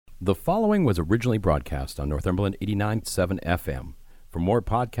The following was originally broadcast on Northumberland 89.7 FM. For more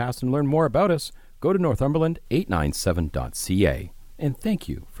podcasts and learn more about us, go to northumberland897.ca. And thank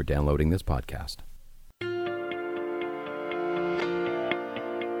you for downloading this podcast.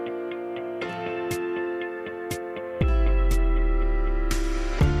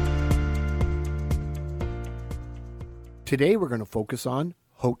 Today we're going to focus on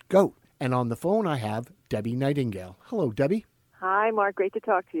Haute goat. And on the phone I have Debbie Nightingale. Hello, Debbie. Hi, Mark. Great to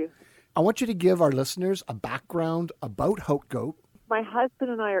talk to you. I want you to give our listeners a background about Haute goat. My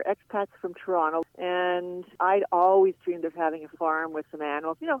husband and I are expats from Toronto, and I'd always dreamed of having a farm with some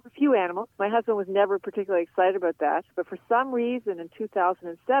animals, a few animals. My husband was never particularly excited about that, but for some reason in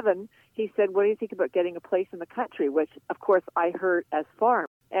 2007, he said, what do you think about getting a place in the country, which, of course, I heard as farm.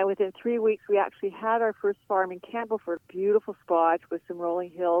 And within 3 weeks, we actually had our first farm in Campbellford, a beautiful spot with some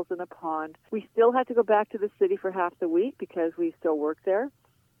rolling hills and a pond. We still had to go back to the city for half the week because we still work there.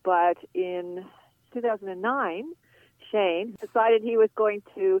 But in 2009, Shane decided he was going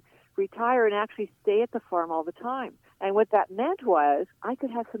to retire and actually stay at the farm all the time. And what that meant was I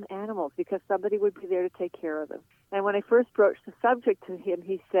could have some animals because somebody would be there to take care of them. And when I first broached the subject to him,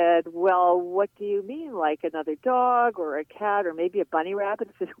 he said, well, what do you mean, like another dog or a cat or maybe a bunny rabbit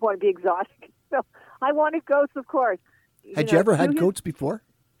if you want to be exotic? So I wanted goats, of course. Had you ever had goats before?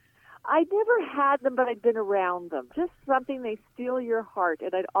 I never had them, but I'd been around them. Just something, they steal your heart.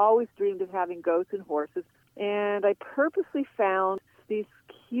 And I'd always dreamed of having goats and horses. And I purposely found these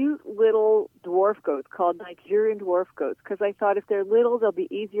cute little dwarf goats called Nigerian dwarf goats because I thought if they're little, they'll be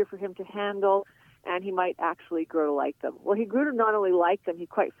easier for him to handle, and he might actually grow to like them. Well, he grew to not only like them, he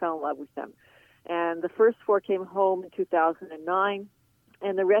quite fell in love with them. And the first 4 came home in 2009,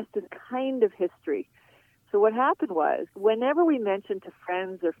 and the rest is kind of history. So what happened was, whenever we mentioned to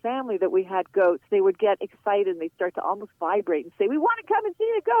friends or family that we had goats, they would get excited and they'd start to almost vibrate and say, we want to come and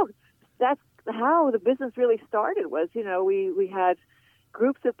see the goats. That's how the business really started was, we had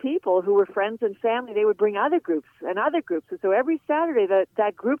groups of people who were friends and family. They would bring other groups and other groups. And so every Saturday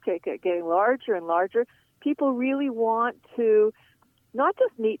that group kept getting larger and larger. People really want to not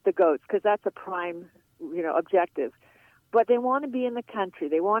just meet the goats because that's a prime, objective, but they want to be in the country.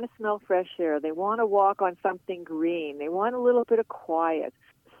 They want to smell fresh air. They want to walk on something green. They want a little bit of quiet.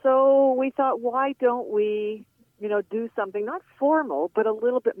 So we thought, why don't we do something not formal, but a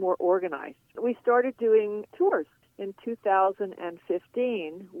little bit more organized. We started doing tours. In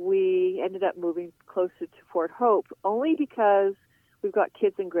 2015, we ended up moving closer to Fort Hope, only because we've got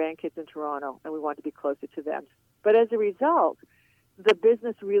kids and grandkids in Toronto, and we want to be closer to them. But as a result, the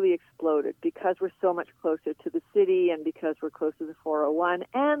business really exploded because we're so much closer to the city and because we're close to the 401,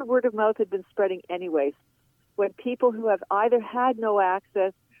 and word of mouth had been spreading anyways. When people who have either had no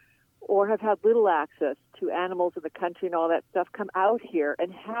access or have had little access to animals in the country and all that stuff come out here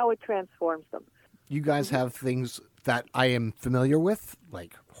and how it transforms them. You guys have things that I am familiar with,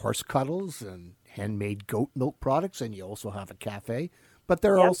 like horse cuddles and handmade goat milk products, and you also have a cafe. But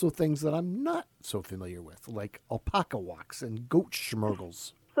there are also things that I'm not so familiar with, like alpaca walks and goat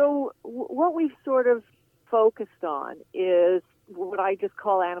schmurgles. So what we've sort of focused on is what I just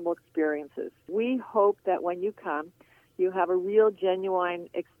call animal experiences. We hope that when you come, you have a real, genuine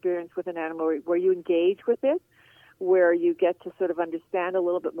experience with an animal where you engage with it, where you get to sort of understand a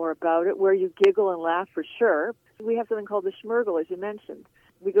little bit more about it, where you giggle and laugh for sure. We have something called the schmurgle, as you mentioned.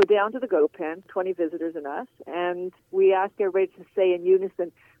 We go down to the goat pen, 20 visitors and us, and we ask everybody to say in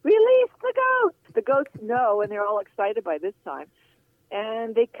unison, release the goats! The goats know, and they're all excited by this time.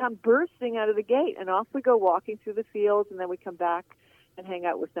 And they come bursting out of the gate, and off we go walking through the fields, and then we come back and hang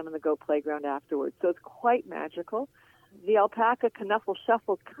out with them in the goat playground afterwards. So it's quite magical. The alpaca knuffle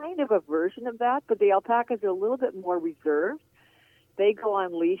shuffle is kind of a version of that, but the alpacas are a little bit more reserved. They go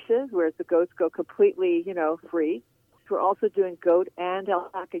on leashes, whereas the goats go completely, free. We're also doing goat and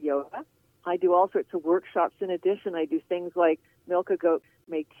alpaca yoga. I do all sorts of workshops in addition. I do things like milk a goat,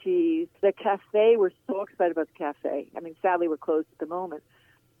 make cheese. The cafe, we're so excited about the cafe. I mean, sadly, we're closed at the moment.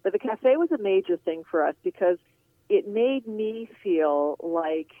 But the cafe was a major thing for us because it made me feel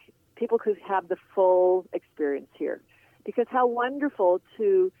like people could have the full experience here. Because how wonderful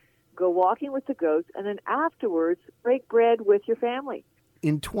to go walking with the goats and then afterwards break bread with your family.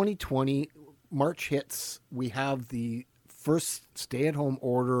 In 2020, March hits, we have the first stay-at-home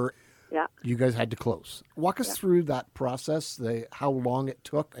order. Yeah. You guys had to close. Walk us through that process, how long it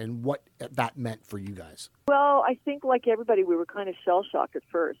took, and what that meant for you guys. Well, I think like everybody, we were kind of shell-shocked at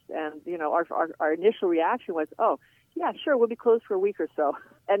first. And, our initial reaction was, oh, yeah, sure, we'll be closed for a week or so.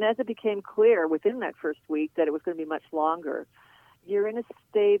 And as it became clear within that first week that it was going to be much longer, you're in a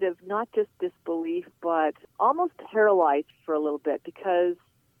state of not just disbelief, but almost paralyzed for a little bit because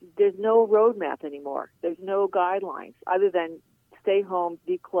there's no roadmap anymore. There's no guidelines other than stay home,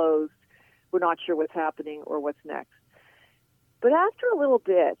 be closed. We're not sure what's happening or what's next. But after a little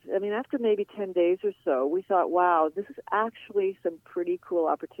bit, after maybe 10 days or so, we thought, wow, this is actually some pretty cool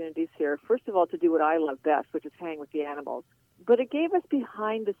opportunities here. First of all, to do what I love best, which is hang with the animals. But it gave us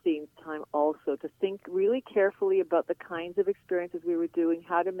behind-the-scenes time also to think really carefully about the kinds of experiences we were doing,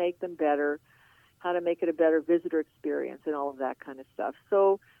 how to make them better, how to make it a better visitor experience, and all of that kind of stuff.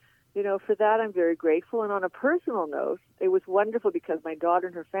 So, for that I'm very grateful. And on a personal note, it was wonderful because my daughter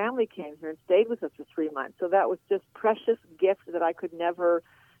and her family came here and stayed with us for 3 months. So that was just precious gifts that I could never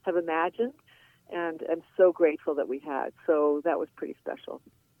have imagined, and I'm so grateful that we had. So that was pretty special.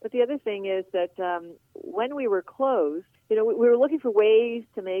 But the other thing is that when we were closed, we were looking for ways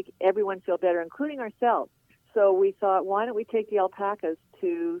to make everyone feel better, including ourselves. So we thought, why don't we take the alpacas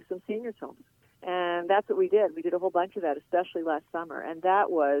to some seniors' homes? And that's what we did. We did a whole bunch of that, especially last summer. And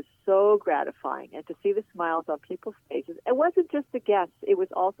that was so gratifying. And to see the smiles on people's faces. It wasn't just the guests. It was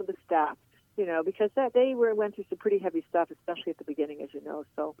also the staff, because they went through some pretty heavy stuff, especially at the beginning, as you know.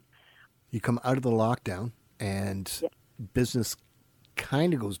 So you come out of the lockdown and business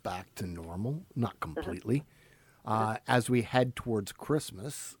kind of goes back to normal, not completely. As we head towards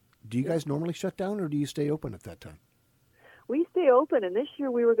Christmas, do you guys normally shut down or do you stay open at that time? We stay open, and this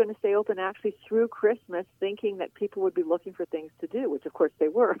year we were going to stay open actually through Christmas, thinking that people would be looking for things to do, which of course they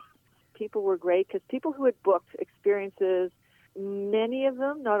were. People were great because people who had booked experiences, many of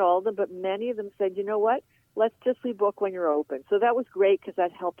them, not all of them, but many of them said, you know what, let's just rebook when you're open. So that was great because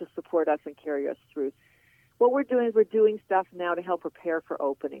that helped to support us and carry us through. What we're doing is we're doing stuff now to help prepare for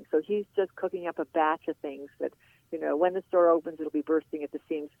opening. So he's just cooking up a batch of things that, when the store opens, it'll be bursting at the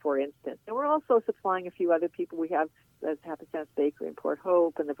seams, for instance. And we're also supplying a few other people. We have the Happenstance Bakery in Port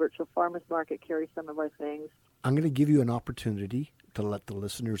Hope and the Virtual Farmers Market carry some of our things. I'm going to give you an opportunity to let the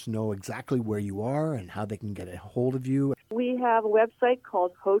listeners know exactly where you are and how they can get a hold of you. We have a website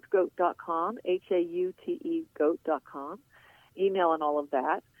called hautegoat.com, Haute goat.com, email and all of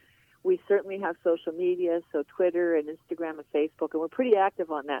that. We certainly have social media, so Twitter and Instagram and Facebook, and we're pretty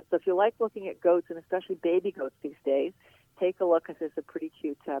active on that. So if you like looking at goats, and especially baby goats these days, take a look because there's some pretty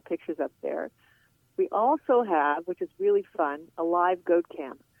cute pictures up there. We also have, which is really fun, a live goat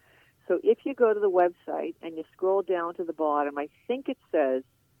cam. So if you go to the website and you scroll down to the bottom, I think it says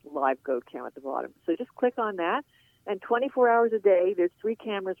live goat cam at the bottom. So just click on that, and 24 hours a day, there's 3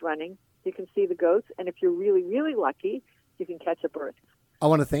 cameras running. You can see the goats, and if you're really, really lucky, you can catch a birth. I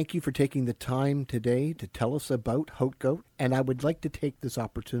want to thank you for taking the time today to tell us about Haute Goat, and I would like to take this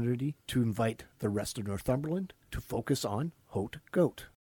opportunity to invite the rest of Northumberland to focus on Haute Goat.